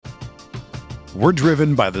We're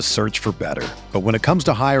driven by the search for better. But when it comes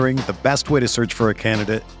to hiring, the best way to search for a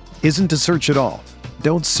candidate isn't to search at all.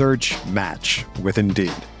 Don't search, match with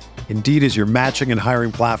Indeed. Indeed is your matching and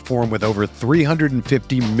hiring platform with over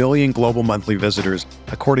 350 million global monthly visitors,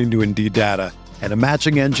 according to Indeed data, and a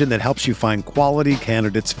matching engine that helps you find quality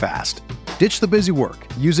candidates fast. Ditch the busy work.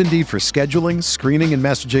 Use Indeed for scheduling, screening, and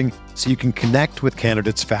messaging so you can connect with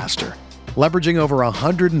candidates faster. Leveraging over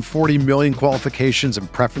 140 million qualifications and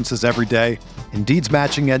preferences every day, Indeed's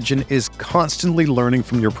matching engine is constantly learning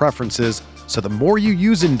from your preferences, so the more you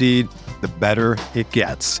use Indeed, the better it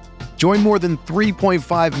gets. Join more than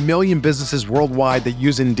 3.5 million businesses worldwide that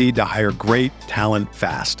use Indeed to hire great talent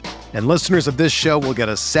fast. And listeners of this show will get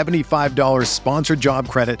a $75 sponsored job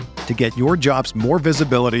credit to get your jobs more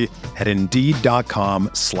visibility at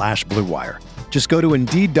Indeed.com/Blue Wire. Just go to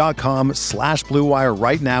Indeed.com/Blue Wire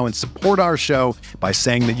right now and support our show by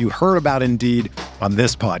saying that you heard about Indeed on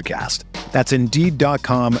this podcast. That's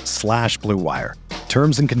Indeed.com/Blue Wire.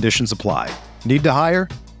 Terms and conditions apply. Need to hire?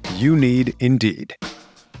 You need Indeed.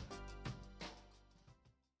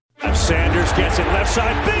 Sanders gets it left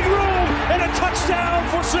side, big room, and a touchdown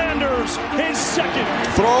for Sanders. His second.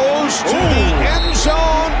 Throws to the end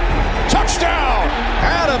zone. Touchdown!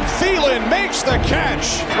 Adam Thielen makes the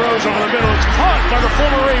catch. Throws over the middle. It's caught by the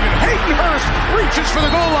former Raven. Hayden Hurst reaches for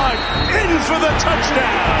the goal line. In for the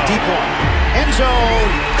touchdown. Deep one. End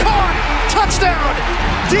zone. Caught. Touchdown.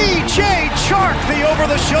 DJ Chark, the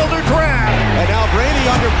over-the-shoulder grab. And now Brady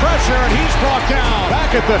under pressure, and he's brought down.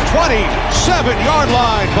 Back at the 27-yard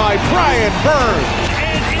line by Brian Burns.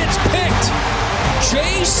 And it's picked.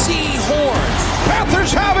 J.C. Horn.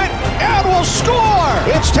 Panthers have it and will score.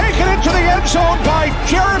 It's taken into the end zone by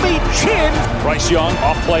Jeremy Chin. Bryce Young,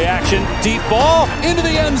 off play action, deep ball into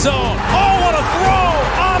the end zone. Oh, what a throw!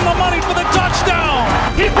 On the money for the touchdown.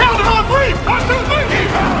 He pounded on three. 1, 2, 3.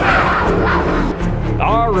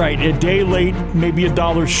 All right, a day late, maybe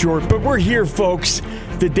 $1 short, but we're here, folks.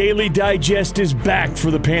 The Daily Digest is back for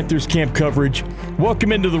the Panthers camp coverage.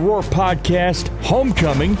 Welcome into the Roar Podcast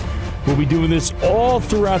Homecoming. We'll be doing this all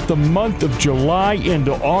throughout the month of July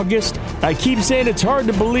into August. I keep saying it's hard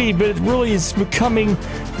to believe, but it really is becoming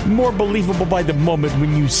more believable by the moment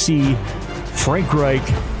when you see Frank Reich,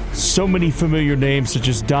 so many familiar names such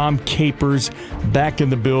as Dom Capers back in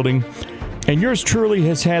the building. And yours truly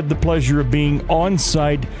has had the pleasure of being on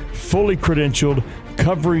site, fully credentialed,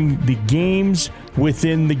 covering the games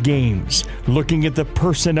within the games, looking at the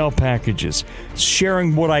personnel packages,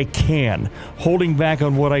 sharing what I can, holding back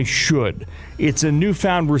on what I should. It's a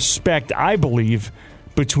newfound respect, I believe,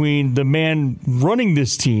 between the man running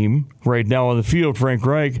this team right now on the field, Frank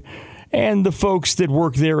Reich, and the folks that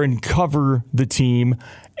work there and cover the team,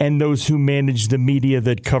 and those who manage the media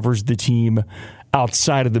that covers the team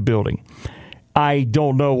outside of the building. I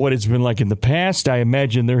don't know what it's been like in the past. I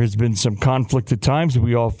imagine there has been some conflict at times.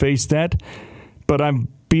 We all face that. But I'm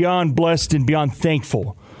beyond blessed and beyond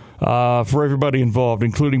thankful for everybody involved,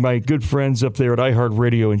 including my good friends up there at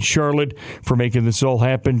iHeartRadio in Charlotte for making this all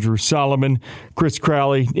happen. Drew Solomon, Chris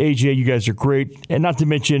Crowley, AJ, you guys are great. And not to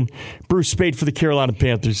mention Bruce Spade for the Carolina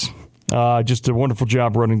Panthers. Just a wonderful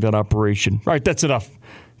job running that operation. All right, that's enough.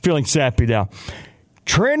 Feeling sappy now.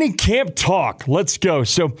 Training camp talk. Let's go.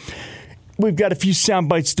 So we've got a few sound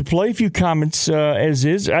bites to play, a few comments as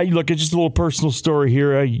is. Look, it's just a little personal story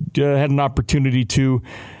here. I had an opportunity to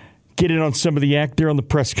get in on some of the act there on the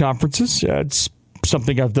press conferences. It's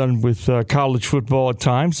something I've done with college football at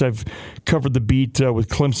times. I've covered the beat with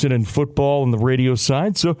Clemson and football on the radio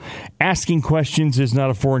side. So asking questions is not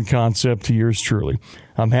a foreign concept to yours truly.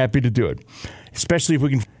 I'm happy to do it, especially if we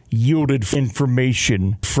can yielded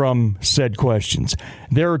information from said questions.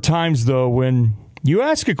 There are times, though, when you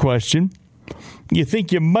ask a question, you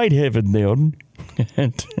think you might have it nailed,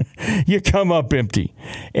 and you come up empty.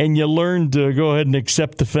 And you learn to go ahead and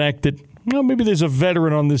accept the fact that, well, maybe there's a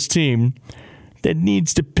veteran on this team that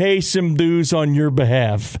needs to pay some dues on your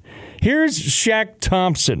behalf. Here's Shaq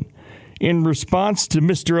Thompson in response to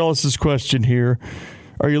Mr. Ellis's question here.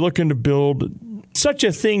 Are you looking to build? Such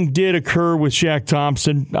a thing did occur with Shaq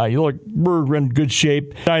Thompson. Look, we're in good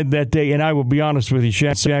shape that day, and I will be honest with you,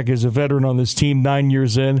 Shaq is a veteran on this team, 9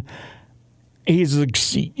 years in. He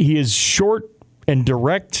is short and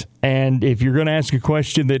direct, and if you're going to ask a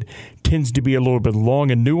question that tends to be a little bit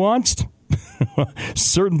long and nuanced,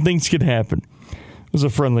 certain things can happen. It was a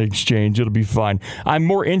friendly exchange. It'll be fine. I'm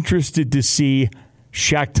more interested to see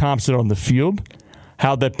Shaq Thompson on the field,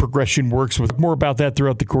 how that progression works. With more about that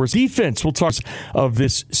throughout the course. Defense, we'll talk of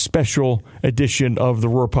this special edition of the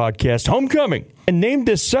Roar Podcast, Homecoming. And named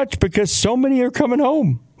as such because so many are coming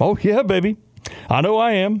home. Oh, yeah, baby. I know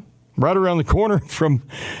I am. right around the corner from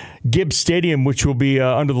Gibbs Stadium, which will be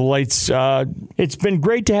under the lights. It's been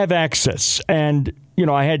great to have access. And,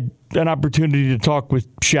 I had an opportunity to talk with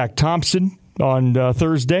Shaq Thompson on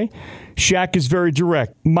Thursday. Shaq is very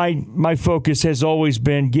direct. My focus has always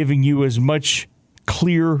been giving you as much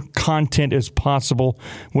clear content as possible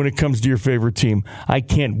when it comes to your favorite team. I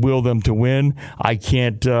can't will them to win. I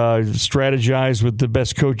can't strategize with the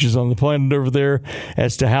best coaches on the planet over there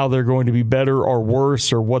as to how they're going to be better or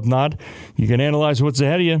worse or whatnot. You can analyze what's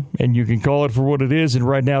ahead of you, and you can call it for what it is. And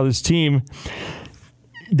right now, this team,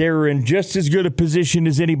 they're in just as good a position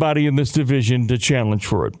as anybody in this division to challenge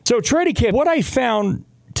for it. So, training camp, what I found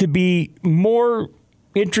to be more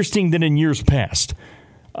interesting than in years past,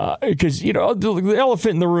 because, the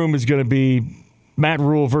elephant in the room is going to be Matt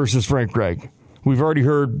Rule versus Frank Reich. We've already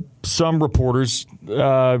heard some reporters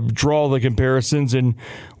draw the comparisons and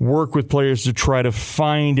work with players to try to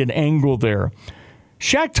find an angle there.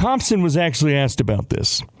 Shaq Thompson was actually asked about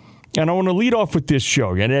this. And I want to lead off with this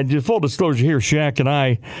show. And full disclosure here, Shaq and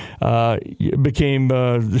I became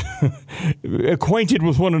acquainted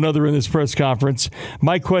with one another in this press conference.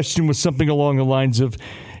 My question was something along the lines of,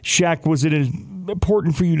 Shaq, was it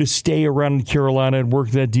important for you to stay around in Carolina and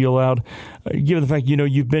work that deal out? Given the fact,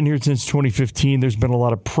 you've been here since 2015, there's been a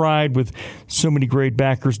lot of pride with so many great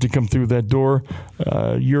backers to come through that door.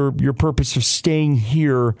 Your purpose of staying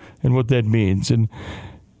here and what that means. And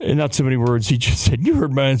not so many words, he just said, you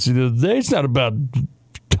heard my answer the other day. It's not about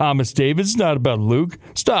Thomas Davis. It's not about Luke.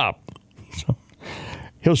 Stop. So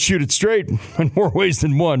he'll shoot it straight in more ways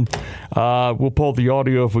than one. We'll pull the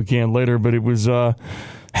audio if we can later, but it was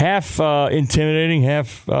half intimidating,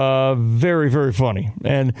 half very, very funny.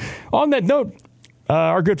 And on that note,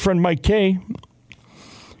 our good friend Mike Kay,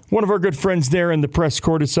 one of our good friends there in the press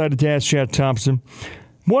corps, decided to ask Shaq Thompson.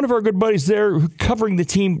 One of our good buddies there covering the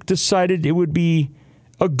team decided it would be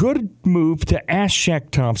a good move to ask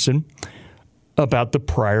Shaq Thompson about the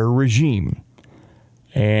prior regime.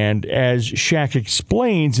 And as Shaq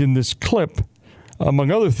explains in this clip,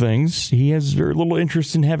 among other things, he has very little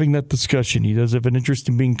interest in having that discussion. He does have an interest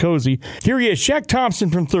in being cozy. Here he is, Shaq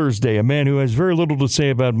Thompson from Thursday, a man who has very little to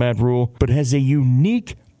say about Matt Rule, but has a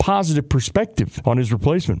unique, positive perspective on his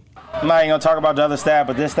replacement. I'm not even going to talk about the other staff,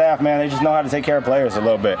 but this staff, man, they just know how to take care of players a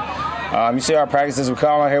little bit. You see our practices, we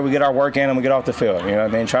come out here, we get our work in, and we get off the field. You know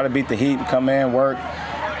what I mean? Try to beat the heat, come in, work.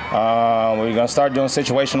 We're going to start doing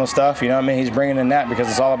situational stuff. You know what I mean? He's bringing in that because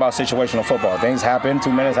it's all about situational football. Things happen,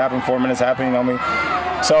 2 minutes happen, 4 minutes happen, you know what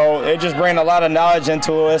I mean? So it just brings a lot of knowledge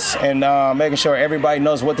into us and making sure everybody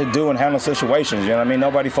knows what to do and handle situations. You know what I mean?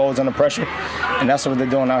 Nobody folds under pressure, and that's what they're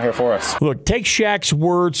doing out here for us. Look, take Shaq's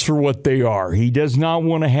words for what they are. He does not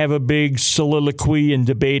want to have a big soliloquy and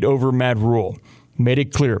debate over Matt Rule. Made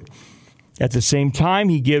it clear. At the same time,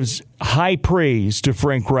 he gives high praise to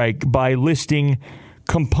Frank Reich by listing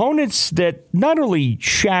components that not only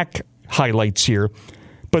Shaq highlights here,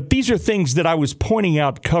 but these are things that I was pointing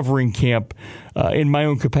out covering camp in my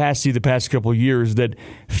own capacity the past couple of years that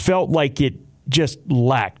felt like it just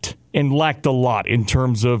lacked a lot in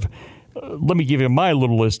terms of, let me give you my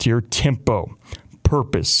little list here, tempo,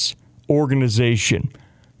 purpose, organization,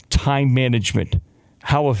 time management.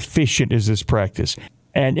 How efficient is this practice?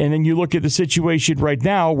 And then you look at the situation right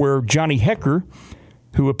now where Johnny Hecker,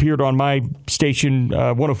 who appeared on my station,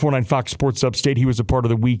 104.9 Fox Sports Upstate. He was a part of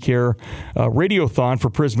the We Care Radiothon for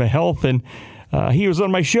Prisma Health, and he was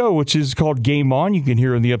on my show, which is called Game On. You can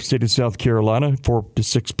hear it in the upstate of South Carolina, 4 to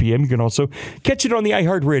 6 p.m. You can also catch it on the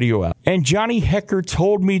iHeartRadio app. And Johnny Hecker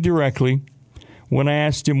told me directly when I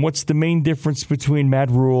asked him what's the main difference between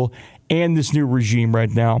Matt Rule and this new regime right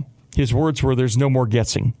now. His words were, there's no more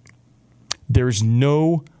guessing. There's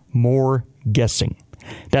no more guessing.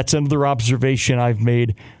 That's another observation I've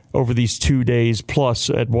made over these 2 days plus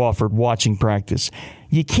at Wofford watching practice.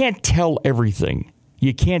 You can't tell everything.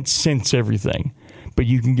 You can't sense everything. But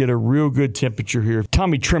you can get a real good temperature here.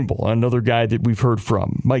 Tommy Trimble, another guy that we've heard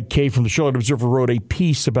from. Mike Kay from the Charlotte Observer wrote a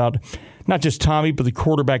piece about not just Tommy, but the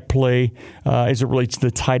quarterback play as it relates to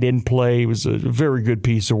the tight end play. It was a very good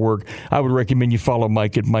piece of work. I would recommend you follow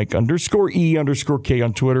Mike at Mike_E_K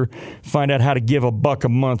on Twitter. Find out how to give $1 a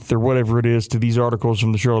month or whatever it is to these articles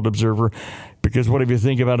from the Charlotte Observer. Because whatever you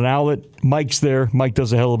think about an outlet, Mike's there. Mike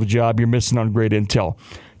does a hell of a job. You're missing on great intel.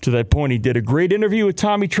 To that point, he did a great interview with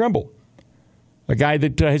Tommy Trimble, a guy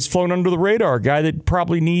that has flown under the radar, a guy that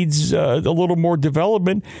probably needs a little more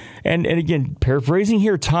development. And again, paraphrasing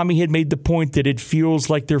here, Tommy had made the point that it feels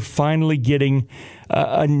like they're finally getting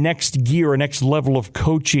a next gear, a next level of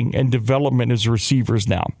coaching and development as receivers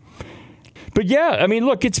now. But yeah, I mean,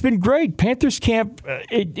 look, it's been great. Panthers camp,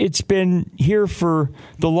 it's been here for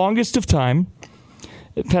the longest of time.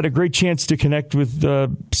 I've had a great chance to connect with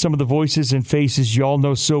some of the voices and faces you all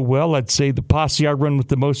know so well. I'd say the posse I run with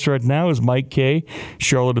the most right now is Mike Kay,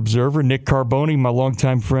 Charlotte Observer, Nick Carboni, my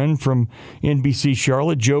longtime friend from NBC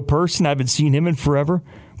Charlotte, Joe Person. I haven't seen him in forever.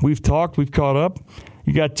 We've talked, we've caught up.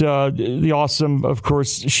 You got the awesome, of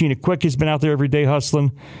course, Sheena Quick has been out there every day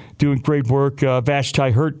hustling, doing great work.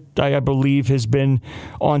 Vashti Hurt, I believe, has been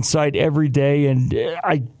on site every day, and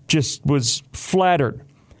I just was flattered,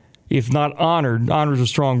 if not honored is a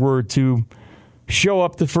strong word, to show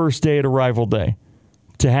up the first day at Arrival Day,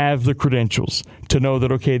 to have the credentials, to know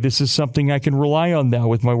that, okay, this is something I can rely on now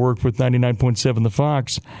with my work with 99.7 The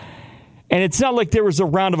Fox. And it's not like there was a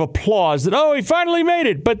round of applause that, oh, he finally made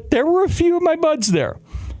it. But there were a few of my buds there.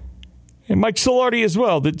 And Mike Solardi as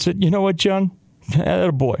well that said, you know what, John?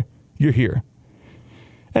 Attaboy, you're here.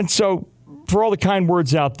 And so for all the kind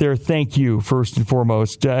words out there, thank you, first and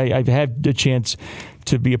foremost. I've had a chance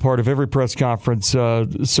to be a part of every press conference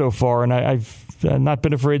so far, and I've not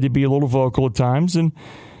been afraid to be a little vocal at times, and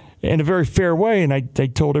in a very fair way. And I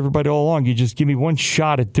told everybody all along, you just give me one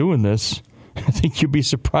shot at doing this. I think you'll be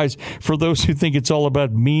surprised. For those who think it's all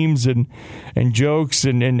about memes and jokes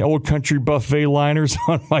and old country buffet liners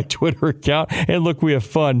on my Twitter account, and look, we have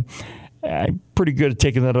fun. I'm pretty good at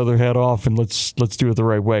taking that other hat off, and let's do it the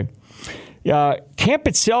right way. Camp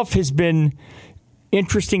itself has been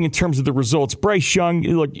interesting in terms of the results. Bryce Young,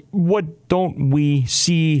 look, what don't we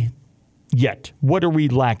see yet? What are we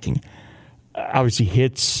lacking? Obviously,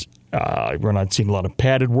 hits. We're not seeing a lot of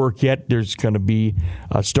padded work yet. There's going to be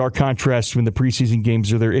a stark contrast when the preseason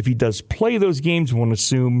games are there. If he does play those games, one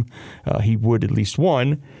assume he would at least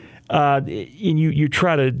one. And you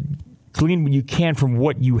try to glean what you can from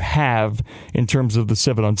what you have in terms of the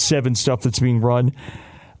 7-on-7 stuff that's being run.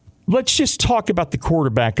 Let's just talk about the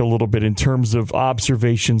quarterback a little bit in terms of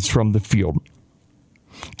observations from the field.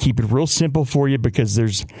 Keep it real simple for you because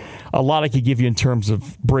there's a lot I could give you in terms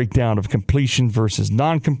of breakdown of completion versus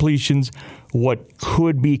non-completions, what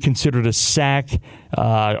could be considered a sack.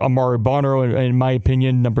 Amari Bonner, in my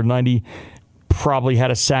opinion, number 90, probably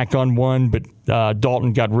had a sack on one, but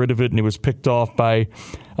Dalton got rid of it, and it was picked off by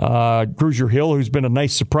Grugier Hill, who's been a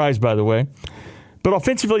nice surprise, by the way. But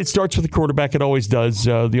offensively, it starts with the quarterback. It always does.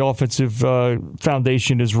 The offensive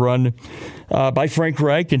foundation is run by Frank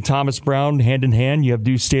Reich and Thomas Brown hand in hand. You have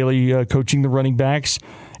Deuce Staley coaching the running backs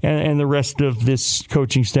and the rest of this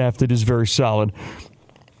coaching staff that is very solid.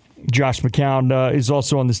 Josh McCown is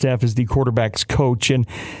also on the staff as the quarterback's coach. And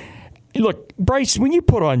look, Bryce, when you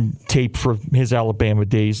put on tape for his Alabama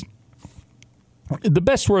days, the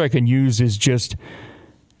best word I can use is just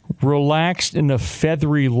relaxed in a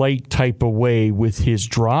feathery light type of way with his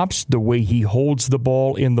drops, the way he holds the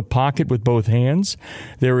ball in the pocket with both hands.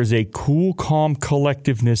 There is a cool, calm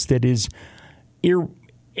collectiveness that is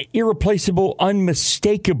irreplaceable,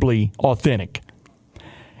 unmistakably authentic.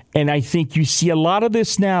 And I think you see a lot of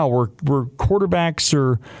this now where quarterbacks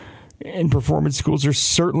are in performance schools are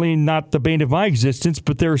certainly not the bane of my existence,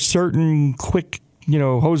 but there are certain quick,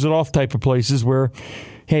 hose it off type of places where,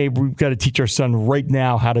 hey, we've got to teach our son right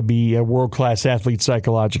now how to be a world-class athlete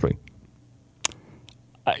psychologically.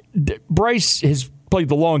 Bryce has played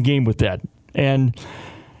the long game with that. And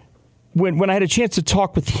when I had a chance to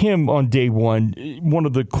talk with him on day one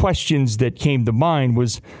of the questions that came to mind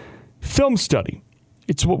was film study.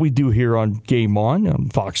 It's what we do here on Game On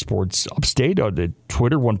Fox Sports Upstate, on the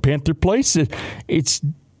Twitter, One Panther Place. It's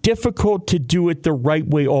difficult to do it the right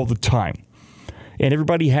way all the time. And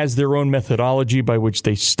everybody has their own methodology by which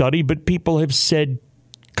they study, but people have said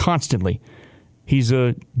constantly, he's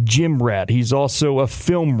a gym rat. He's also a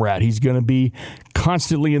film rat. He's going to be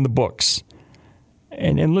constantly in the books.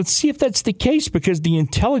 And let's see if that's the case, because the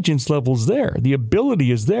intelligence level is there. The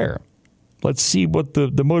ability is there. Let's see what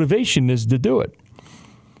the motivation is to do it.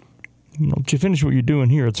 If you finish what you're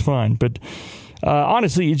doing here, it's fine. But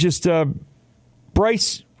honestly, it's just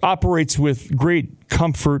Bryce operates with great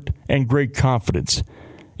comfort and great confidence.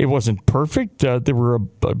 It wasn't perfect. There were a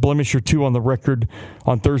blemish or two on the record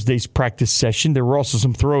on Thursday's practice session. There were also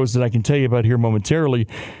some throws that I can tell you about here momentarily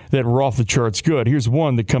that were off the charts good. Here's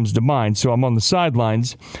one that comes to mind. So I'm on the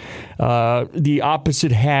sidelines, the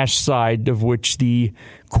opposite hash side of which the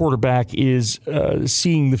quarterback is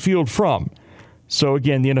seeing the field from. So,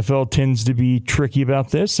 again, the NFL tends to be tricky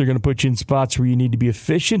about this. They're going to put you in spots where you need to be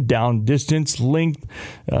efficient, down distance, length,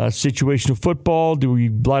 situational football. Do we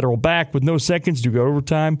lateral back with no seconds? Do we go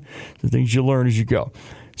overtime? The things you learn as you go.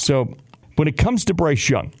 So, when it comes to Bryce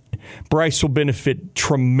Young, Bryce will benefit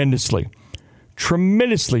tremendously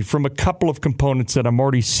from a couple of components that I'm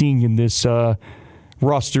already seeing in this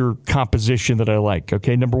roster composition that I like.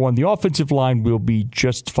 Okay, number one, the offensive line will be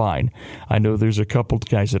just fine. I know there's a couple of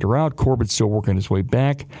guys that are out. Corbett's still working his way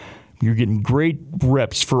back. You're getting great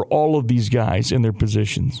reps for all of these guys in their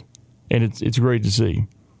positions, and it's great to see.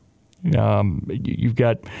 You've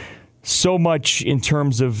got so much in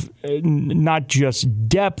terms of not just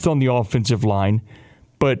depth on the offensive line,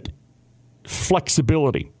 but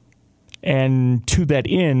flexibility. And to that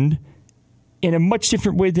end, in a much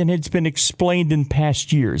different way than it's been explained in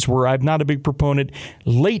past years, where I'm not a big proponent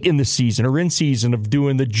late in the season or in season of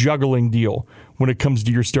doing the juggling deal when it comes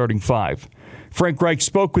to your starting five. Frank Reich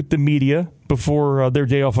spoke with the media before their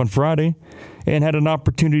day off on Friday and had an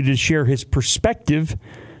opportunity to share his perspective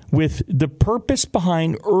with the purpose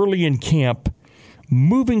behind early in camp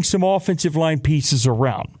moving some offensive line pieces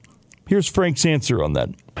around. Here's Frank's answer on that.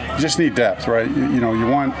 You just need depth, right?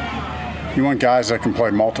 You want guys that can play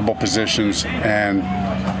multiple positions, and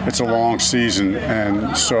it's a long season,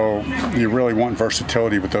 and so you really want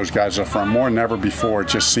versatility with those guys up front. More than ever before, it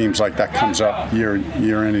just seems like that comes up year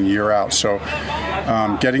in and year out. So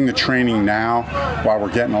getting the training now while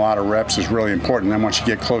we're getting a lot of reps is really important. Then once you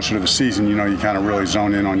get closer to the season, you kind of really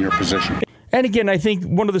zone in on your position. And again, I think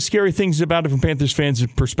one of the scary things about it from Panthers fans'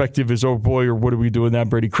 perspective is, oh boy, or what are we doing now?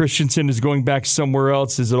 Brady Christensen is going back somewhere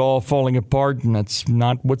else. Is it all falling apart? And that's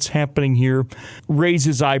not what's happening here.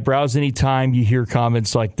 Raises eyebrows anytime you hear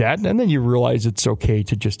comments like that. And then you realize it's okay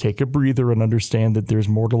to just take a breather and understand that there's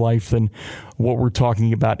more to life than what we're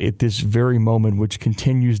talking about at this very moment, which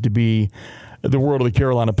continues to be the world of the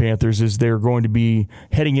Carolina Panthers, as they're going to be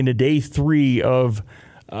heading into day 3 of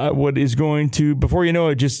what is going to, before you know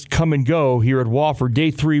it, just come and go here at Wofford.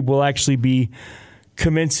 Day 3 will actually be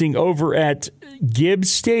commencing over at Gibbs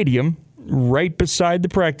Stadium, right beside the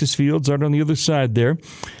practice fields, right on the other side there.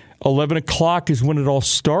 11 o'clock is when it all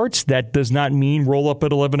starts. That does not mean roll up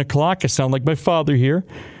at 11 o'clock. I sound like my father here.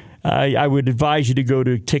 I would advise you to go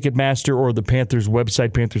to Ticketmaster or the Panthers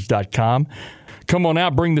website, panthers.com. Come on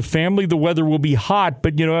out, bring the family. The weather will be hot,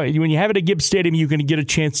 but when you have it at Gibbs Stadium, you're going to get a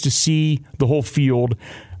chance to see the whole field.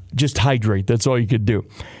 Just hydrate. That's all you could do.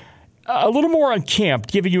 A little more on camp,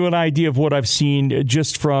 giving you an idea of what I've seen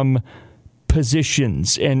just from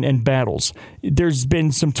positions and battles. There's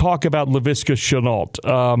been some talk about Laviska Shenault.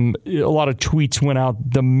 A lot of tweets went out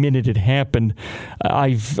the minute it happened.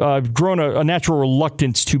 I've grown a natural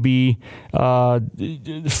reluctance to be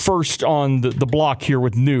first on the block here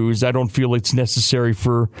with news. I don't feel it's necessary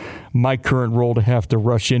for my current role to have to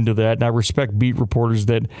rush into that. And I respect beat reporters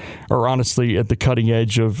that are honestly at the cutting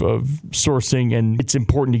edge of sourcing, and it's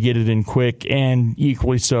important to get it in quick and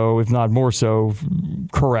equally so, if not more so,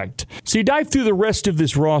 correct. So you dive through the rest of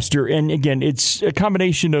this roster, and again, it's a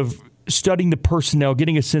combination of studying the personnel,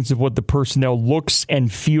 getting a sense of what the personnel looks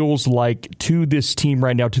and feels like to this team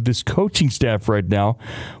right now, to this coaching staff right now,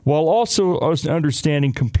 while also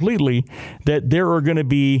understanding completely that there are going to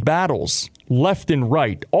be battles left and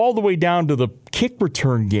right, all the way down to the kick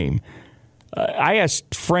return game. I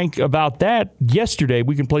asked Frank about that yesterday.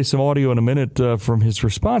 We can play some audio in a minute from his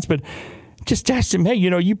response, but just asked him, hey,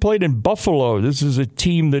 you played in Buffalo. This is a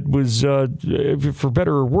team that was, for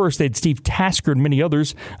better or worse, they had Steve Tasker and many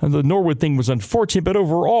others. The Norwood thing was unfortunate, but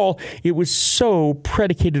overall, it was so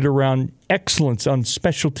predicated around excellence on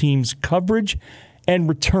special teams coverage and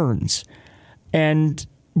returns. And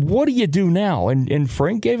what do you do now? And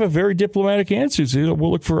Frank gave a very diplomatic answer. He said, we'll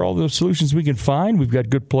look for all the solutions we can find. We've got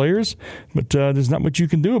good players, but there's not much you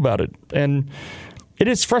can do about it. And it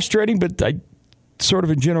is frustrating, but I sort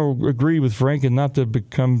of in general agree with Frank, and not to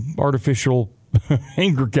become artificial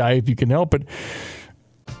anger guy if you can help it.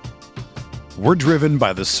 We're driven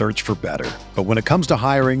by the search for better. But when it comes to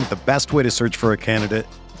hiring, the best way to search for a candidate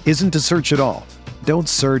isn't to search at all. Don't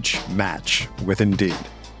search, match with Indeed.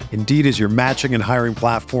 Indeed is your matching and hiring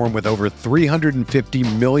platform with over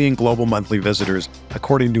 350 million global monthly visitors,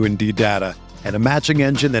 according to Indeed data, and a matching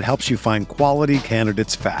engine that helps you find quality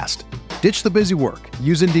candidates fast. Ditch the busy work.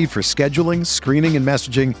 Use Indeed for scheduling, screening, and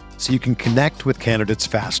messaging so you can connect with candidates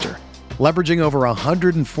faster. Leveraging over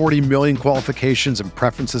 140 million qualifications and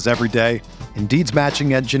preferences every day, Indeed's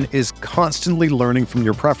matching engine is constantly learning from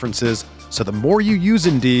your preferences, so the more you use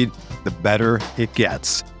Indeed, the better it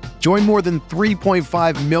gets. Join more than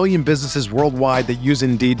 3.5 million businesses worldwide that use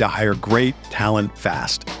Indeed to hire great talent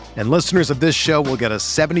fast. And listeners of this show will get a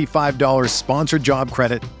 $75 sponsored job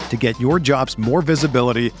credit to get your jobs more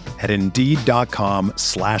visibility at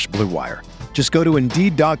Indeed.com/Blue Wire. Just go to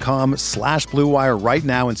Indeed.com/Blue Wire right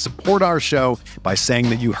now and support our show by saying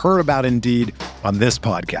that you heard about Indeed on this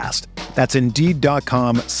podcast. That's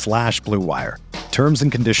Indeed.com/Blue Wire. Terms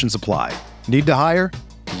and conditions apply. Need to hire?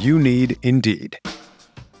 You need Indeed.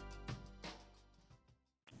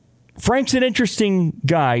 Frank's an interesting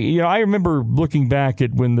guy. I remember looking back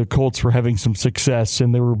at when the Colts were having some success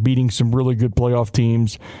and they were beating some really good playoff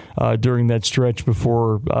teams during that stretch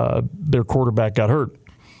before their quarterback got hurt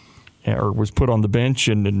or was put on the bench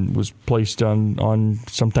and was placed on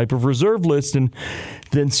some type of reserve list. And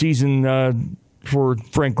then season for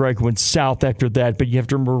Frank Reich went south after that. But you have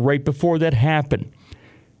to remember right before that happened,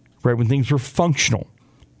 right when things were functional,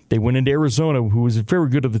 they went into Arizona, who was very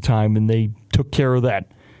good at the time, and they took care of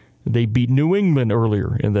that. They beat New England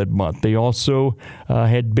earlier in that month. They also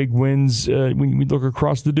had big wins when we look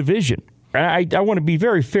across the division. I want to be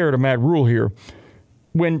very fair to Matt Rule here.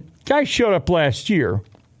 When guys showed up last year,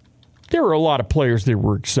 there were a lot of players that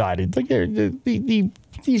were excited. Like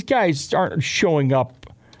these guys aren't showing up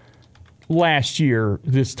last year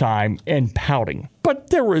this time and pouting.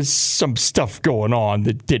 But there was some stuff going on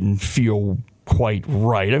that didn't feel quite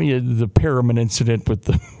right. I mean, the Perriman incident with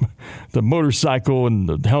the motorcycle and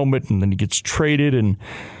the helmet, and then he gets traded, and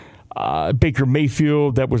Baker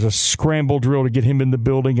Mayfield, that was a scramble drill to get him in the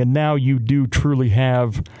building, and now you do truly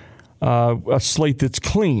have a slate that's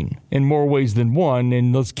clean in more ways than one,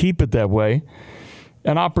 and let's keep it that way.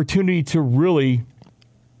 An opportunity to really,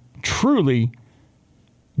 truly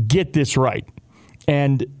get this right.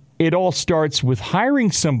 And it all starts with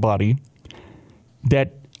hiring somebody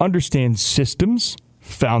that understands systems,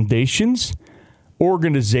 foundations,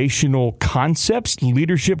 organizational concepts,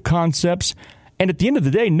 leadership concepts, and at the end of the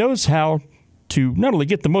day knows how to not only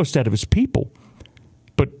get the most out of his people,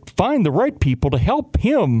 but find the right people to help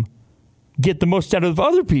him get the most out of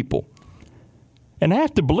other people. And I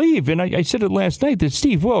have to believe, and I said it last night, that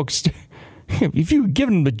Steve Wilks, if you had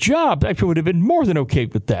given him the job, I would have been more than okay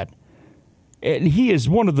with that. And he is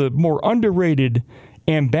one of the more underrated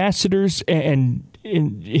ambassadors and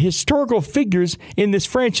historical figures in this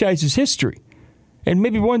franchise's history. And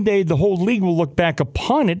maybe one day the whole league will look back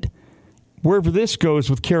upon it, wherever this goes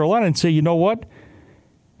with Carolina, and say, you know what?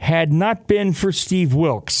 Had not been for Steve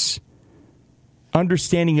Wilks,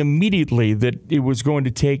 understanding immediately that it was going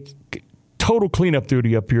to take total cleanup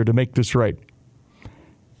duty up here to make this right.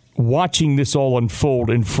 Watching this all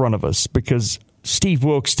unfold in front of us, because Steve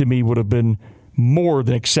Wilks to me would have been more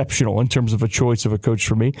than exceptional in terms of a choice of a coach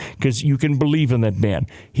for me, because you can believe in that man.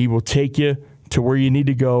 He will take you to where you need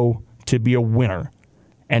to go to be a winner.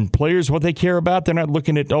 And players, what they care about, they're not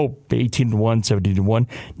looking at, 18-1, 17-1.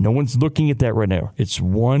 No one's looking at that right now. It's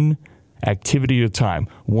one activity at a time,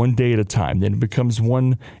 one day at a time. Then it becomes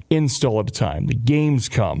one install at a time. The games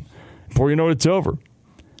come. Before you know it, it's over.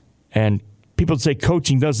 And people say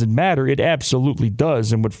coaching doesn't matter. It absolutely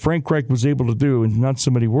does. And what Frank Reich was able to do, in not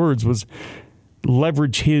so many words, was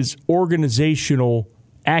leverage his organizational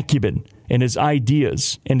acumen and his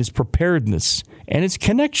ideas and his preparedness and his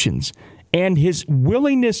connections and his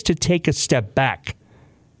willingness to take a step back,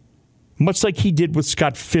 much like he did with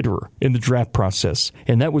Scott Fitterer in the draft process.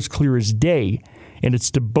 And that was clear as day, and it's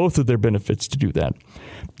to both of their benefits to do that.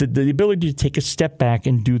 The ability to take a step back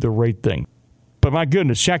and do the right thing. But my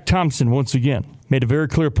goodness, Shaq Thompson, once again, made a very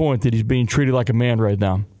clear point that he's being treated like a man right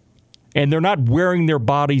now. And they're not wearing their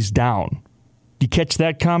bodies down. Do you catch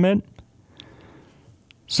that comment?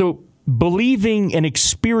 So believing and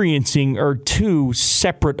experiencing are two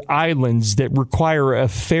separate islands that require a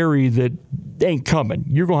ferry that ain't coming.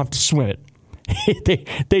 You're going to have to swim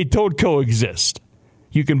it. They don't coexist.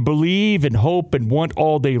 You can believe and hope and want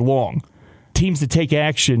all day long. Teams that take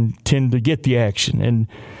action tend to get the action. And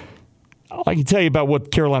all I can tell you about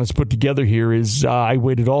what Carolina's put together here is I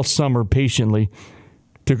waited all summer patiently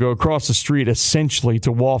to go across the street, essentially,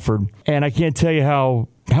 to Walford. And I can't tell you how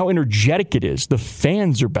energetic it is. The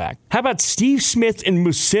fans are back. How about Steve Smith and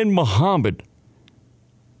Muhsin Muhammad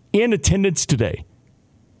in attendance today?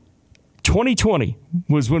 2020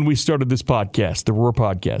 was when we started this podcast, the Roar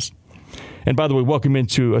Podcast. And by the way, welcome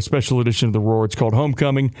into a special edition of the Roar. It's called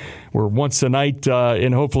Homecoming. We're once a night,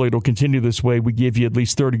 and hopefully it'll continue this way. We give you at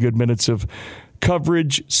least 30 good minutes of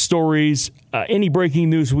coverage, stories, any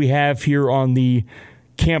breaking news we have here on the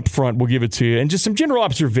camp front, we'll give it to you, and just some general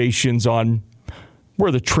observations on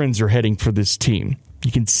where the trends are heading for this team.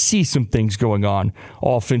 You can see some things going on.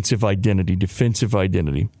 Offensive identity, defensive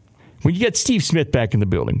identity. When you got Steve Smith back in the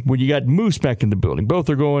building, when you got Moose back in the building, both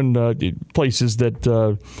are going places that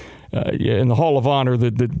in the Hall of Honor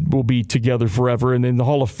that will be together forever. And in the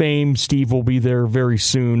Hall of Fame, Steve will be there very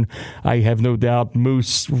soon. I have no doubt.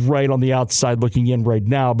 Moose right on the outside looking in right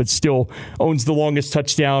now, but still owns the longest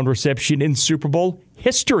touchdown reception in Super Bowl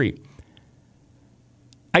history.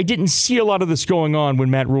 I didn't see a lot of this going on when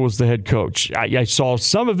Matt Rule was the head coach. I saw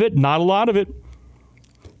some of it, not a lot of it.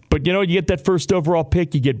 But, you get that first overall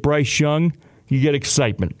pick, you get Bryce Young, you get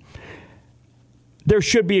excitement. there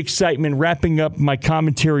should be excitement wrapping up my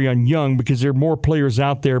commentary on Young because there are more players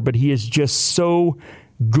out there, but he is just so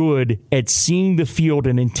good at seeing the field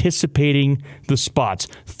and anticipating the spots,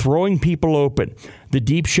 throwing people open. The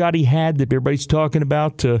deep shot he had that everybody's talking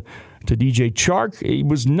about to DJ Chark, it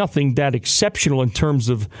was nothing that exceptional in terms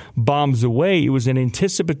of bombs away. It was an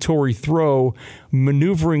anticipatory throw,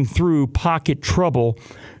 maneuvering through pocket trouble.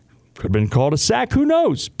 Could have been called a sack, who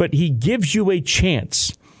knows? But he gives you a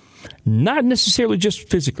chance, not necessarily just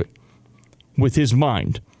physically, with his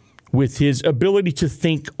mind, with his ability to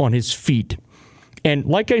think on his feet. And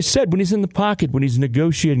like I said, when he's in the pocket, when he's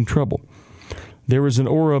negotiating trouble, there is an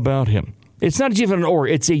aura about him. It's not even an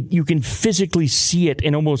aura. You can physically see it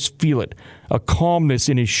and almost feel it. A calmness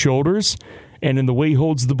in his shoulders and in the way he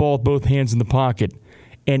holds the ball with both hands in the pocket.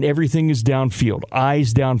 And everything is downfield,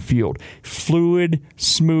 eyes downfield. Fluid,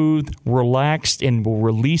 smooth, relaxed, and will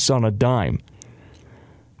release on a dime.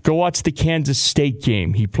 Go watch the Kansas State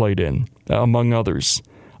game he played in, among others.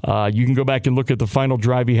 You can go back and look at the final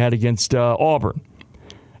drive he had against Auburn.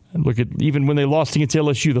 And look at even when they lost against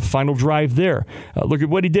LSU, the final drive there. Look at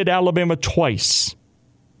what he did Alabama twice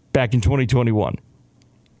back in 2021.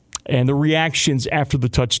 And the reactions after the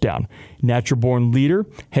touchdown. Natural-born leader,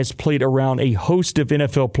 has played around a host of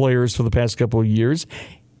NFL players for the past couple of years.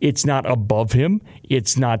 It's not above him.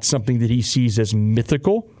 It's not something that he sees as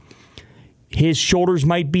mythical. His shoulders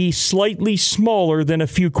might be slightly smaller than a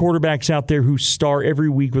few quarterbacks out there who star every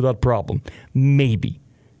week without problem. Maybe.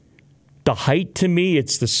 The height, to me,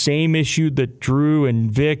 it's the same issue that Drew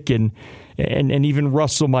and Vic and even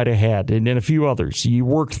Russell might have had, and a few others. You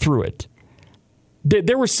work through it.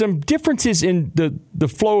 There were some differences in the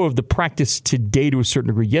flow of the practice today to a certain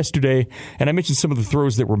degree yesterday, and I mentioned some of the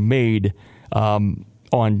throws that were made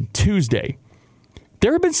on Tuesday.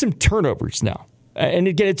 There have been some turnovers now. And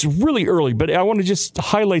again, it's really early, but I want to just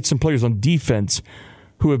highlight some players on defense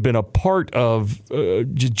who have been a part of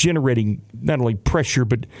just generating not only pressure,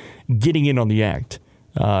 but getting in on the act.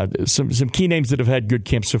 Some key names that have had good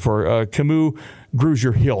camps so far. Camus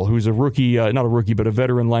Grugier-Hill, who's a rookie, not a rookie, but a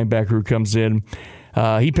veteran linebacker who comes in.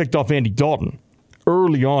 He picked off Andy Dalton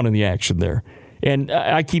early on in the action there. And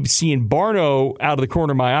I keep seeing Barno out of the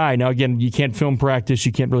corner of my eye. Now, again, you can't film practice.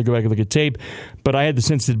 You can't really go back and look at tape. But I had the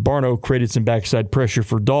sense that Barno created some backside pressure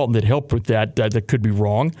for Dalton that helped with that. That could be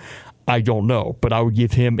wrong. I don't know. But I would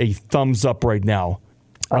give him a thumbs up right now.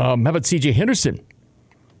 How about C.J. Henderson?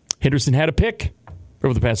 Henderson had a pick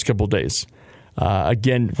over the past couple of days.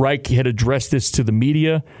 Again, Reich had addressed this to the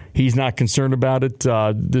media. He's not concerned about it.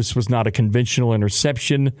 This was not a conventional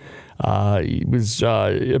interception. It was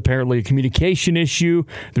apparently a communication issue.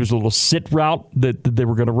 There was a little sit route that they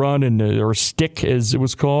were going to run, or stick, as it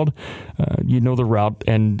was called. You know the route,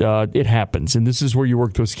 and it happens. And this is where you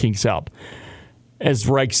work those kinks out. As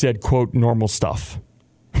Reich said, quote, normal stuff.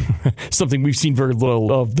 Something we've seen very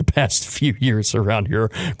little of the past few years around here.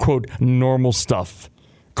 Quote, normal stuff.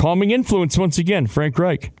 Calming influence, once again, Frank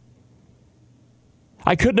Reich.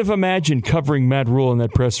 I couldn't have imagined covering Matt Rule in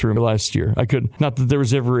that press room last year. I couldn't. Not that there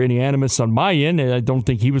was ever any animus on my end, and I don't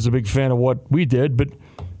think he was a big fan of what we did, but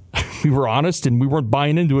we were honest, and we weren't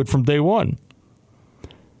buying into it from day one.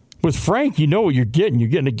 With Frank, you know what you're getting. You're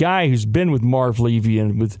getting a guy who's been with Marv Levy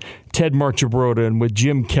and with Ted Marchibroda and with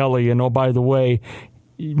Jim Kelly, and, oh, by the way,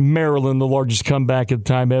 Maryland, the largest comeback at the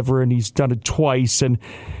time ever, and he's done it twice, and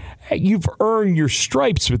you've earned your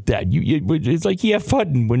stripes with that. It's like E.F.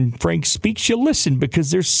 Hutton. When Frank speaks, you listen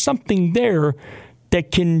because there's something there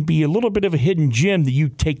that can be a little bit of a hidden gem that you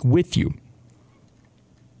take with you.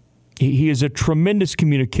 He is a tremendous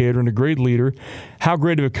communicator and a great leader. How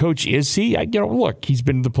great of a coach is he? Look, he's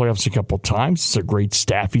been to the playoffs a couple of times. It's a great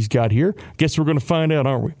staff he's got here. Guess we're going to find out,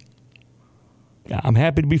 aren't we? I'm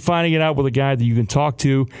happy to be finding it out with a guy that you can talk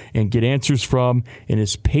to and get answers from and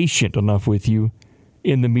is patient enough with you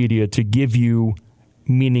in the media to give you,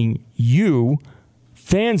 meaning you,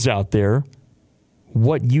 fans out there,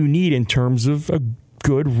 what you need in terms of a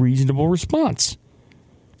good, reasonable response.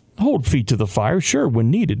 Hold feet to the fire, sure,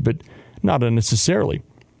 when needed, but not unnecessarily.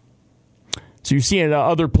 So you're seeing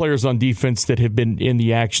other players on defense that have been in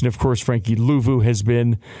the action. Of course, Frankie Louvu has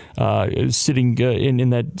been sitting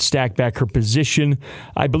in that stack backer position.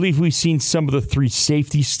 I believe we've seen some of the three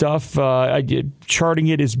safety stuff. Charting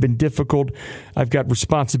it has been difficult. I've got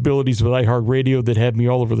responsibilities with iHeartRadio that have me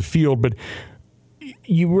all over the field, but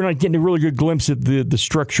you were not getting a really good glimpse at the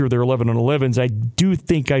structure of their 11 on 11s. I do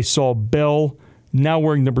think I saw Bell, now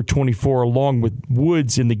wearing number 24, along with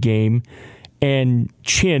Woods in the game, and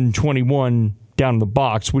Chin, 21, down in the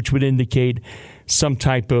box, which would indicate some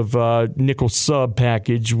type of nickel sub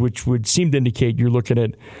package, which would seem to indicate you're looking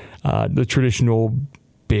at the traditional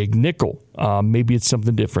big nickel. Maybe it's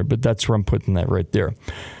something different, but that's where I'm putting that right there.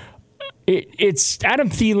 It's Adam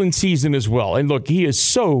Thielen season as well. And look, he is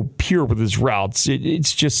so pure with his routes.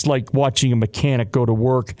 It's just like watching a mechanic go to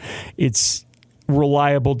work. It's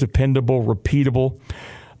reliable, dependable, repeatable.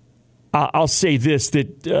 I'll say this,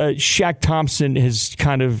 that Shaq Thompson has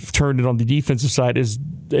kind of turned it on the defensive side as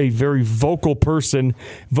a very vocal person,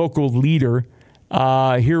 vocal leader.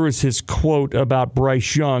 Here was his quote about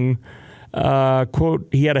Bryce Young. Quote,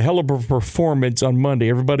 he had a hell of a performance on Monday.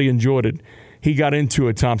 Everybody enjoyed it. He got into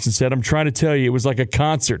it, Thompson said. I'm trying to tell you, it was like a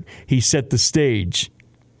concert. He set the stage.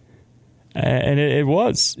 And it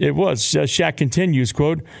was. Shaq continues,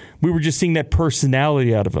 quote, we were just seeing that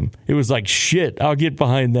personality out of him. It was like, shit, I'll get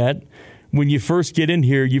behind that. When you first get in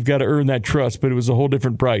here, you've got to earn that trust, but it was a whole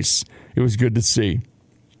different price. It was good to see.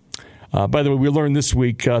 By the way, we learned this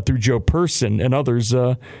week through Joe Person and others,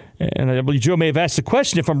 and I believe Joe may have asked the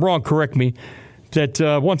question, if I'm wrong, correct me, that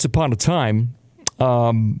once upon a time,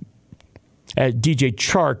 at DJ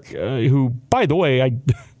Chark, who, by the way,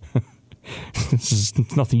 this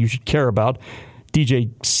is nothing you should care about.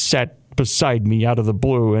 DJ sat beside me out of the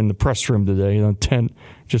blue in the press room today on 10,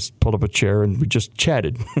 just pulled up a chair and we just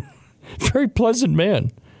chatted. Very pleasant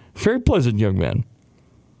man. Very pleasant young man.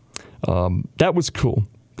 That was cool.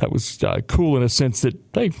 That was cool in a sense that,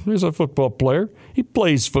 hey, here's a football player. He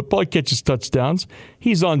plays football. He catches touchdowns.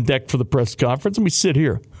 He's on deck for the press conference, and we sit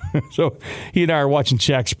here. So he and I are watching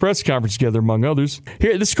Shaq's press conference together, among others.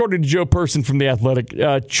 Here, this is according to Joe Person from The Athletic.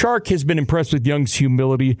 Chark has been impressed with Young's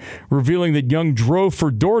humility, revealing that Young drove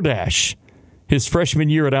for DoorDash his freshman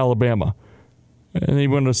year at Alabama. And he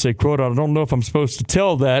went on to say, quote, I don't know if I'm supposed to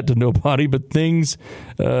tell that to nobody, but things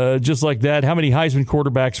just like that. How many Heisman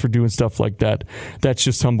quarterbacks were doing stuff like that? That's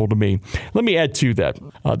just humble to me. Let me add to that.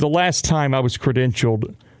 The last time I was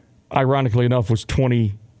credentialed, ironically enough, was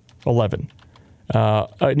 2011.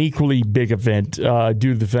 An equally big event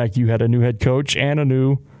due to the fact you had a new head coach and a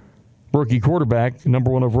new rookie quarterback,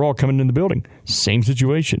 number one overall, coming in the building. Same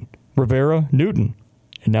situation. Rivera, Newton.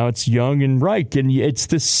 And now it's Young and Reich. And it's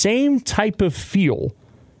the same type of feel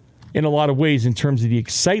in a lot of ways in terms of the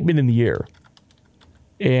excitement in the air.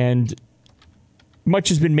 And much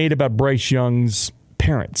has been made about Bryce Young's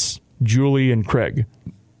parents, Julie and Craig.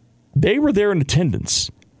 They were there in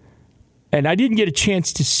attendance. And I didn't get a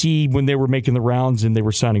chance to see when they were making the rounds and they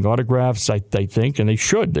were signing autographs, I think, and they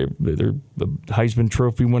should. They're the Heisman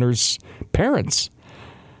Trophy winners' parents.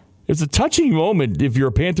 It's a touching moment if you're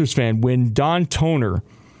a Panthers fan when Don Toner,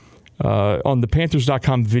 on the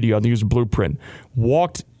Panthers.com video, I think it was a blueprint,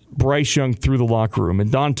 walked Bryce Young through the locker room. And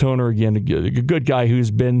Don Toner, again, a good guy who's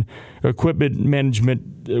been equipment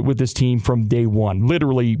management with this team from day one.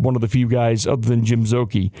 Literally one of the few guys, other than Jim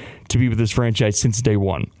Zoki, to be with this franchise since day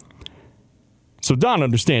one. So Don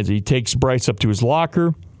understands it. He takes Bryce up to his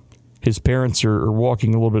locker. His parents are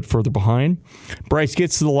walking a little bit further behind. Bryce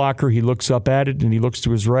gets to the locker. He looks up at it, and he looks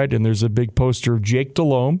to his right, and there's a big poster of Jake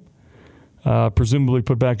Delhomme, presumably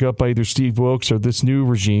put back up by either Steve Wilkes or this new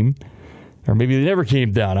regime. Or maybe they never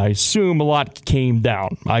came down. I assume a lot came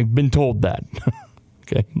down. I've been told that.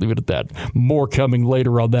 Okay, leave it at that. More coming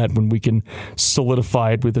later on that when we can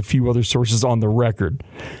solidify it with a few other sources on the record.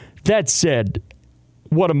 That said,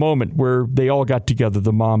 what a moment where they all got together,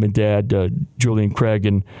 the mom and dad, Julie and Craig,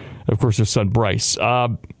 and, of course, their son, Bryce.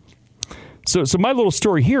 So my little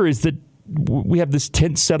story here is that we have this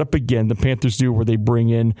tent set up again, the Panthers do, where they bring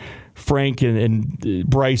in Frank and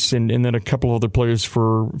Bryce and then a couple of other players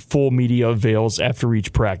for full media avails after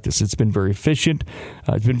each practice. It's been very efficient.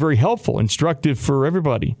 It's been very helpful, instructive for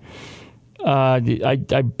everybody.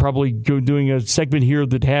 I'd probably go doing a segment here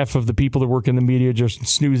that half of the people that work in the media just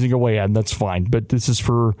snoozing away at, and that's fine. But this is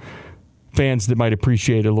for fans that might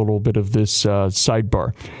appreciate a little bit of this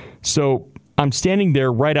sidebar. So I'm standing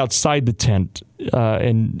there right outside the tent,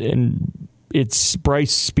 and it's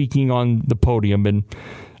Bryce speaking on the podium, and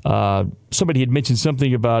somebody had mentioned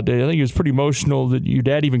something about, I think it was pretty emotional that your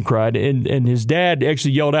dad even cried, and his dad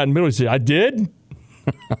actually yelled out in the middle, he said, I did?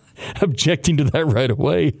 Objecting to that right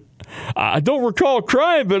away. I don't recall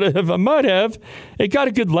crying, but if I might have, it got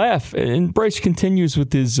a good laugh. And Bryce continues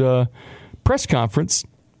with his press conference,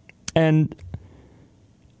 and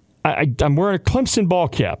I'm wearing a Clemson ball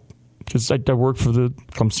cap because I work for the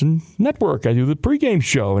Clemson Network. I do the pregame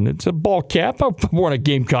show, and it's a ball cap. I've worn a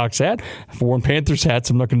Gamecocks hat. I've worn Panthers hats.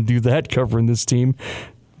 I'm not going to do that covering this team.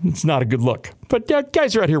 It's not a good look. But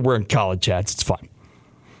guys are out here wearing college hats. It's fine.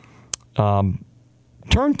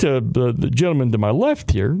 Turned to the gentleman to my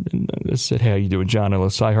left here, and I said, hey, how you doing, John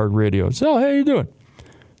Ellis, iHeartRadio. I said, oh, how you doing?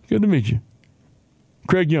 Good to meet you.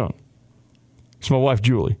 Craig Young. It's my wife,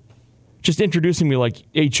 Julie. just introducing me like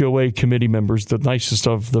HOA committee members, the nicest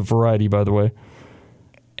of the variety, by the way.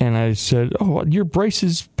 And I said, "Oh, you're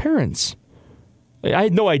Bryce's parents." I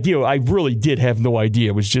had no idea. I really did have no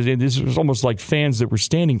idea. This was almost like fans that were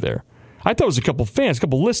standing there. I thought it was a couple fans, a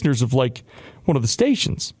couple listeners of like one of the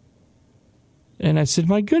stations. And I said,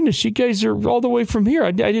 "My goodness, you guys are all the way from here.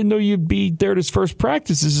 I didn't know you'd be there at his first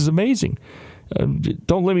practice. This is amazing.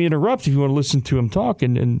 Don't let me interrupt if you want to listen to him talk."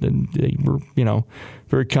 And they were,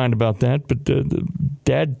 very kind about that. But the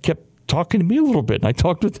dad kept talking to me a little bit. And I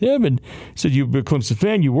talked with him and said, "You're a Clemson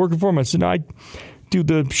fan. You working for him?" I said, "No, I do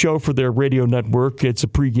the show for their radio network. It's a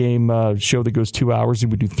pregame show that goes 2 hours,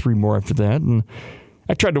 and we do 3 more after that." And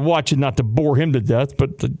I tried to watch it not to bore him to death,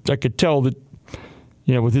 but I could tell that,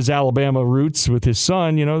 with his Alabama roots, with his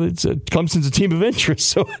son, Clemson's a team of interest.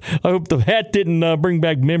 So I hope the hat didn't bring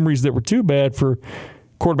back memories that were too bad for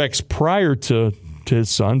quarterbacks prior to his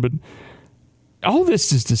son. But all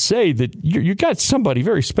this is to say that you got somebody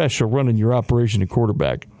very special running your operation at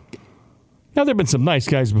quarterback. Now, there have been some nice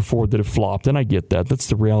guys before that have flopped, and I get that. That's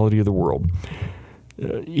the reality of the world.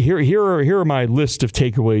 Here are my list of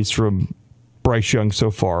takeaways from Bryce Young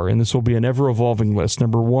so far, and this will be an ever-evolving list.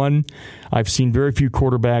 Number 1, I've seen very few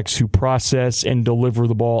quarterbacks who process and deliver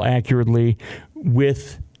the ball accurately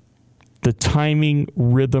with the timing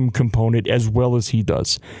rhythm component as well as he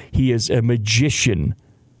does. He is a magician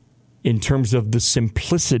in terms of the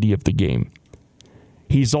simplicity of the game.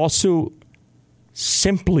 He's also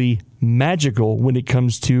simply magical when it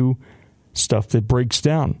comes to stuff that breaks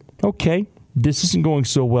down. Okay, this isn't going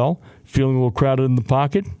so well. Feeling a little crowded in the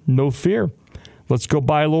pocket? No fear. Let's go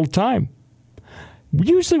buy a little time.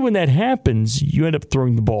 Usually when that happens, you end up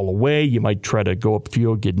throwing the ball away. You might try to go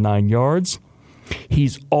upfield, get 9 yards.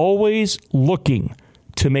 He's always looking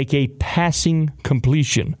to make a passing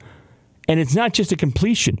completion. And it's not just a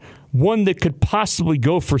completion, one that could possibly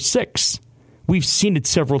go for 6. We've seen it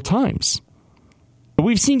several times.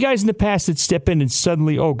 We've seen guys in the past that step in and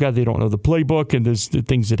suddenly, oh, God, they don't know the playbook, and there's the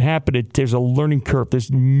things that happen. There's a learning curve.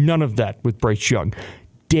 There's none of that with Bryce Young.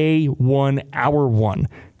 Day 1, hour 1.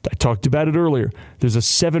 I talked about it earlier. There's a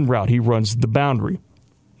 7 route. He runs the boundary.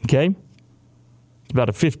 Okay? About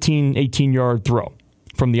a 15, 18-yard throw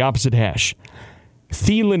from the opposite hash.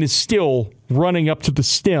 Thielen is still running up to the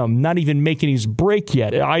stem, not even making his break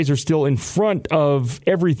yet. His eyes are still in front of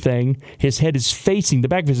everything. His head is facing, the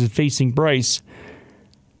back of his head is facing Bryce.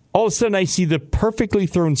 All of a sudden, I see the perfectly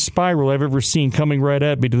thrown spiral I've ever seen coming right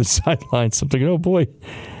at me to the sideline. So I'm thinking, oh, boy.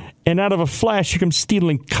 And out of a flash, here comes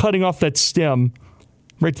Thielen cutting off that stem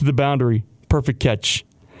right to the boundary. Perfect catch.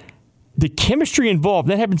 The chemistry involved,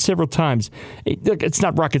 that happened several times. It's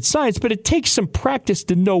not rocket science, but it takes some practice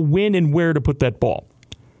to know when and where to put that ball.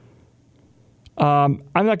 I'm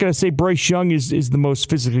not going to say Bryce Young is the most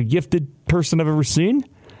physically gifted person I've ever seen,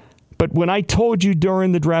 but when I told you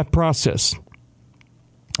during the draft process,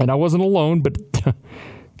 and I wasn't alone, but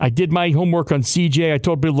I did my homework on CJ. I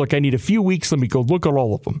told Bill, look, I need a few weeks. Let me go look at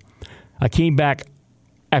all of them. I came back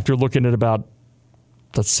after looking at about,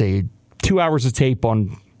 let's say, 2 hours of tape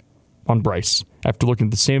on Bryce, after looking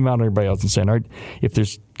at the same amount of everybody else and saying, all right, if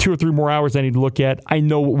there's 2 or 3 more hours I need to look at, I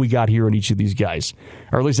know what we got here on each of these guys.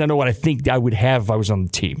 Or at least I know what I think I would have if I was on the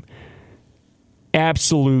team.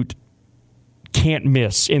 Absolute can't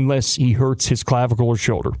miss unless he hurts his clavicle or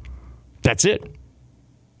shoulder. That's it.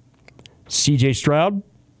 C.J. Stroud,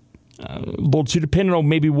 a little too dependent on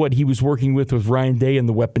maybe what he was working with Ryan Day and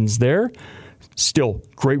the weapons there. Still,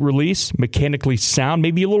 great release, mechanically sound,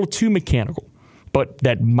 maybe a little too mechanical, but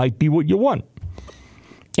that might be what you want.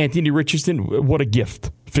 Anthony Richardson, what a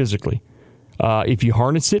gift physically. If you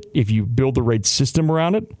harness it, if you build the right system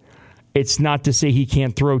around it, it's not to say he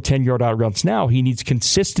can't throw 10-yard out routes now. He needs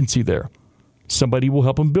consistency there. Somebody will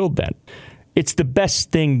help him build that. It's the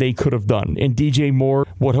best thing they could have done. And DJ Moore,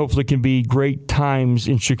 what hopefully can be great times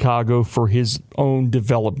in Chicago for his own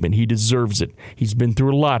development. He deserves it. He's been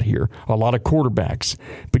through a lot here, a lot of quarterbacks.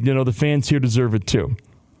 But, the fans here deserve it too.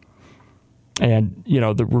 And,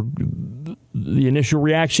 the initial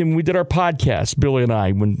reaction when we did our podcast, Billy and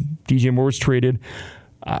I, when DJ Moore was traded,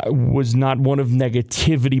 was not one of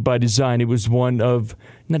negativity by design. It was one of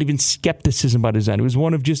not even skepticism by design. It was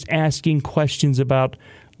one of just asking questions about,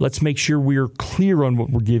 let's make sure we're clear on what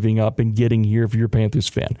we're giving up and getting here if you're a Panthers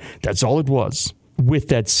fan. That's all it was. With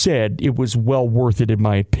that said, it was well worth it in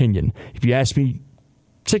my opinion. If you asked me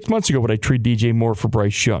 6 months ago, would I trade DJ Moore for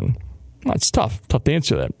Bryce Young? Well, it's tough to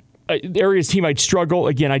answer that. Areas he might struggle,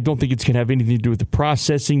 again, I don't think it's going to have anything to do with the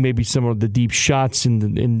processing, maybe some of the deep shots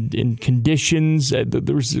in conditions.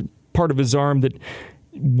 There's a part of his arm that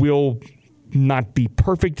will not be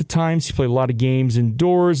perfect at times. He played a lot of games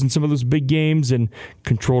indoors and some of those big games and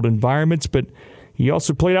controlled environments, but he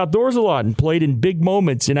also played outdoors a lot and played in big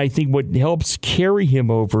moments. And I think what helps carry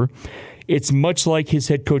him over, it's much like his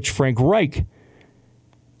head coach Frank Reich.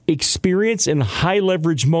 Experience and high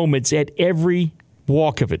leverage moments at every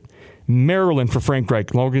walk of it. Maryland for Frank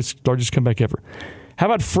Reich, largest comeback ever. How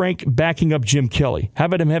about Frank backing up Jim Kelly? How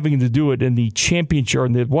about him having to do it in the championship or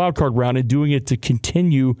in the wild card round and doing it to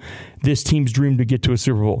continue this team's dream to get to a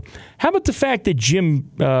Super Bowl? How about the fact that Jim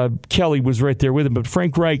Kelly was right there with him, but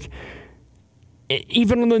Frank Reich,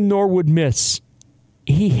 even on the Norwood miss,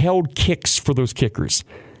 he held kicks for those kickers.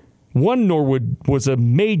 One Norwood was a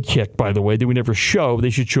made kick, by the way, that we never show. They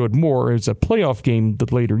should show it more. It was a playoff game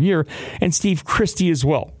the later year. And Steve Christie as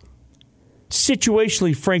well.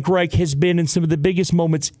 Situationally, Frank Reich has been in some of the biggest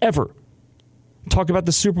moments ever. Talk about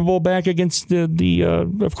the Super Bowl back against the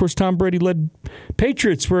of course, Tom Brady-led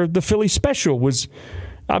Patriots, where the Philly special was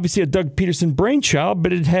obviously a Doug Peterson brainchild,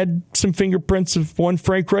 but it had some fingerprints of one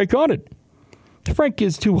Frank Reich on it. Frank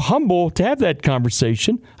is too humble to have that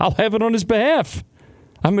conversation. I'll have it on his behalf.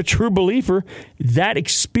 I'm a true believer. That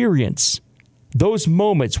experience, those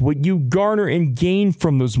moments, what you garner and gain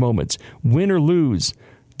from those moments, win or lose,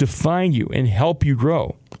 define you and help you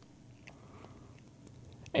grow.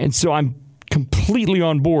 And so I'm completely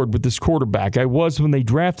on board with this quarterback. I was when they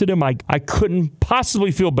drafted him. I couldn't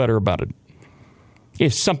possibly feel better about it.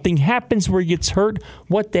 If something happens where he gets hurt,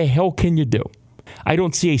 what the hell can you do? I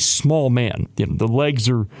don't see a small man. The legs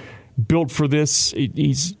are built for this.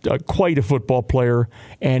 He's quite a football player,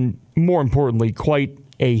 and more importantly, quite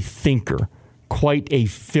a thinker, quite a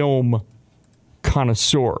film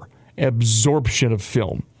connoisseur, absorption of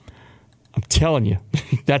film. I'm telling you,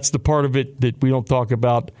 that's the part of it that we don't talk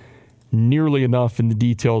about nearly enough in the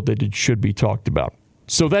detail that it should be talked about.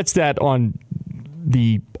 So that's that on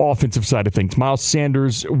the offensive side of things. Miles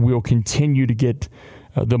Sanders will continue to get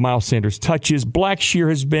the Miles Sanders touches. Blackshear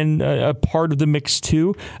has been a part of the mix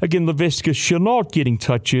too. Again, Laviska Shenault getting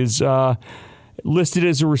touches, listed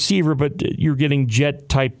as a receiver, but you're getting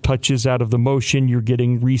jet-type touches out of the motion. You're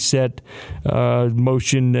getting reset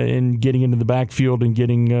motion and getting into the backfield and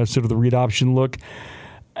getting sort of the read option look.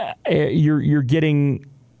 You're getting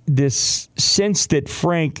this sense that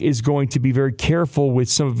Frank is going to be very careful with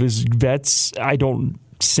some of his vets. I don't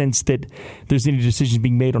sense that there's any decisions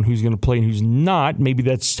being made on who's going to play and who's not. Maybe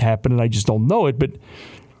that's happened and I just don't know it, but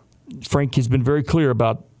Frank has been very clear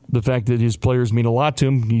about the fact that his players mean a lot to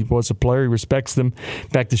him. He was a player. He respects them.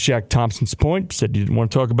 Back to Shaq Thompson's point, said he didn't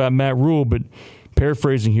want to talk about Matt Rule, but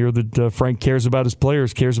paraphrasing here, that Frank cares about his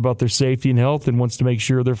players, cares about their safety and health, and wants to make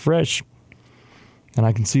sure they're fresh. And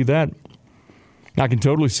I can see that. I can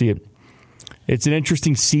totally see it. It's an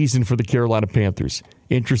interesting season for the Carolina Panthers.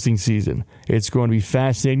 Interesting season. It's going to be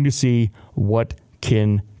fascinating to see what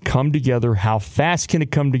can come together. How fast can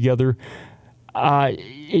it come together? There's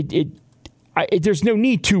no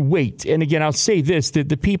need to wait. And again, I'll say this, that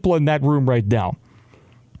the people in that room right now,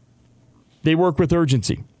 they work with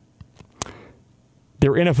urgency.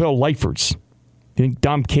 They're NFL lifers. You think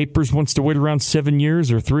Dom Capers wants to wait around 7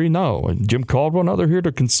 years or 3? No. And Jim Caldwell, no, they're here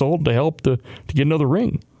to consult, to help to get another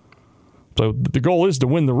ring. So the goal is to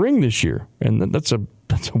win the ring this year, and that's a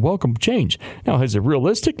welcome change. Now, is it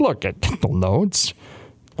realistic? Look, I don't know. It's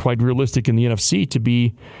quite realistic in the NFC to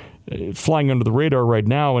be flying under the radar right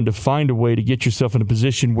now and to find a way to get yourself in a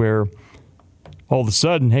position where all of a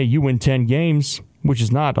sudden, hey, you win 10 games, which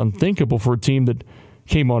is not unthinkable for a team that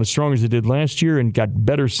came on as strong as it did last year and got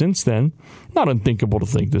better since then. Not unthinkable to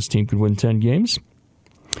think this team could win 10 games.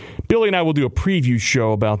 Billy and I will do a preview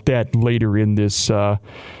show about that later in this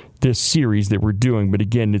series that we're doing. But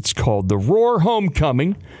again, it's called The Roar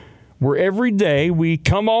Homecoming, where every day we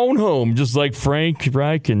come on home, just like Frank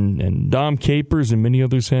Reich and Dom Capers and many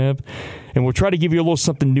others have. And we'll try to give you a little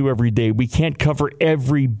something new every day. We can't cover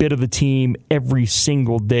every bit of the team every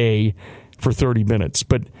single day for 30 minutes.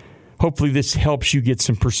 But hopefully this helps you get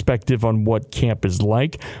some perspective on what camp is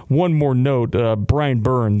like. One more note, Brian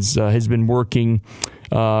Burns has been working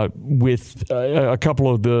with a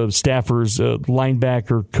couple of the staffers,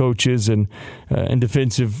 linebacker coaches and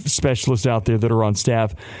defensive specialists out there that are on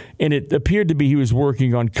staff. And it appeared to be he was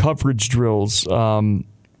working on coverage drills, and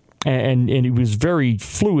it was very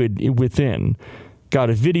fluid within. Got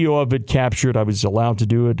a video of it captured. I was allowed to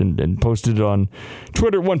do it and posted it on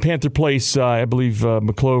Twitter at One Panther Place. I believe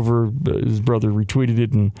McClover, his brother, retweeted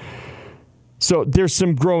it. And so there's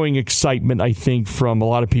some growing excitement, I think, from a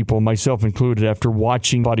lot of people, myself included, after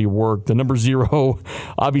watching body of work. The number 0,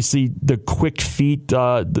 obviously the quick feet.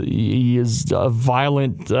 He is a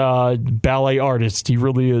violent ballet artist. He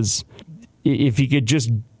really is. If he could just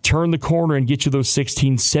turn the corner and get you those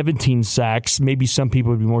 16, 17 sacks, maybe some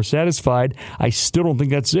people would be more satisfied. I still don't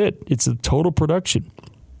think that's it. It's the total production.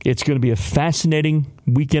 It's going to be a fascinating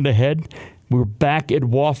weekend ahead. We're back at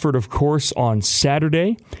Wofford, of course, on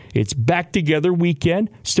Saturday. It's back together weekend.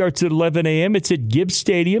 Starts at 11 a.m. It's at Gibbs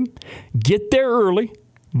Stadium. Get there early.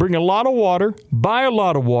 Bring a lot of water. Buy a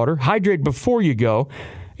lot of water. Hydrate before you go.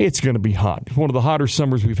 It's going to be hot. One of the hotter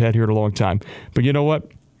summers we've had here in a long time. But you know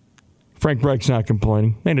what? Frank Reich's not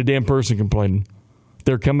complaining. Ain't a damn person complaining.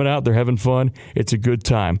 They're coming out. They're having fun. It's a good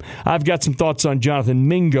time. I've got some thoughts on Jonathan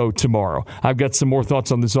Mingo tomorrow. I've got some more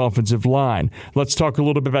thoughts on this offensive line. Let's talk a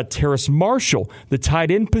little bit about Terrace Marshall, the tight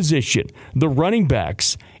end position, the running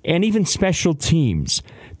backs, and even special teams.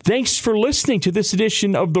 Thanks for listening to this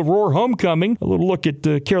edition of the Roar Homecoming. A little look at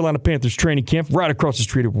the Carolina Panthers training camp right across the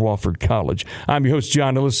street at Wofford College. I'm your host,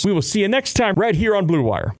 John Ellis. We will see you next time right here on Blue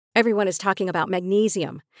Wire. Everyone is talking about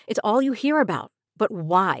magnesium. It's all you hear about. But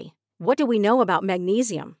why? What do we know about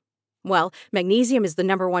magnesium? Well, magnesium is the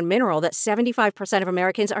number one mineral that 75% of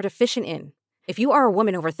Americans are deficient in. If you are a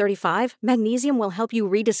woman over 35, magnesium will help you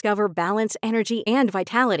rediscover balance, energy, and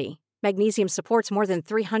vitality. Magnesium supports more than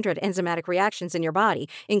 300 enzymatic reactions in your body,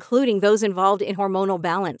 including those involved in hormonal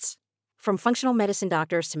balance. From functional medicine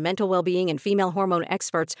doctors to mental well-being and female hormone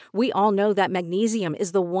experts, we all know that magnesium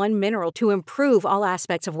is the one mineral to improve all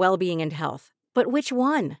aspects of well-being and health. But which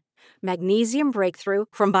one? Magnesium Breakthrough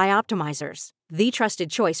from Bioptimizers, the trusted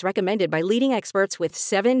choice recommended by leading experts with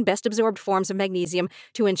 7 best-absorbed forms of magnesium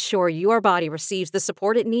to ensure your body receives the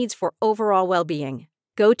support it needs for overall well-being.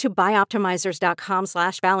 Go to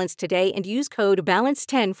bioptimizers.com/balance today and use code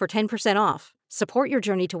BALANCE10 for 10% off. Support your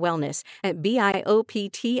journey to wellness at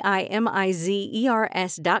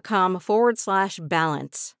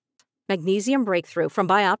bioptimizers.com/balance. Magnesium Breakthrough from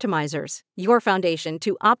Bioptimizers, your foundation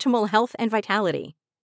to optimal health and vitality.